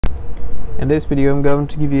In this video, I'm going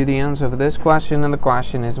to give you the answer for this question, and the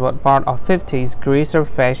question is, what part of 50s greaser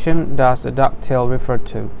fashion does the ducktail refer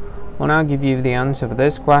to? Well, now I'll give you the answer for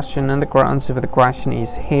this question, and the correct answer for the question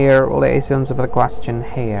is hair. Well, the answer for the question,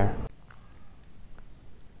 hair.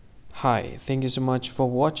 Hi, thank you so much for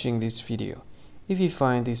watching this video. If you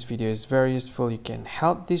find this video is very useful, you can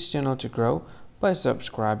help this channel to grow by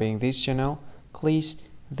subscribing this channel. Please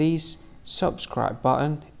this subscribe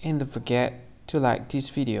button and don't forget to like this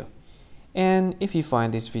video. And if you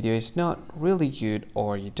find this video is not really good,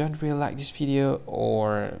 or you don't really like this video,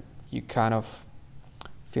 or you kind of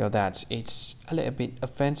feel that it's a little bit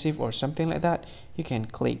offensive or something like that, you can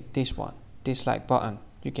click this one, dislike button.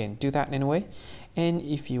 You can do that anyway. And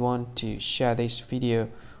if you want to share this video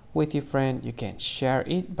with your friend, you can share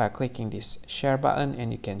it by clicking this share button,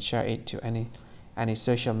 and you can share it to any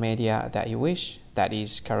social media that you wish that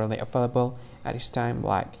is currently available at this time,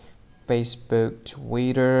 like Facebook,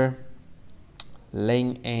 Twitter,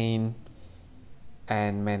 LinkedIn,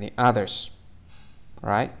 and many others,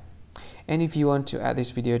 right? And if you want to add this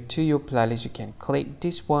video to your playlist, you can click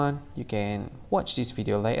this one. You can watch this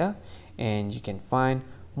video later, and you can find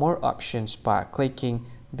more options by clicking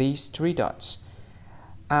these three dots.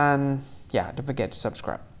 And yeah, don't forget to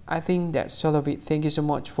subscribe. I think that's all of it. Thank you so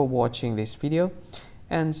much for watching this video,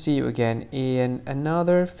 and see you again in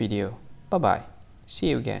another video. Bye bye. See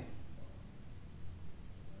you again.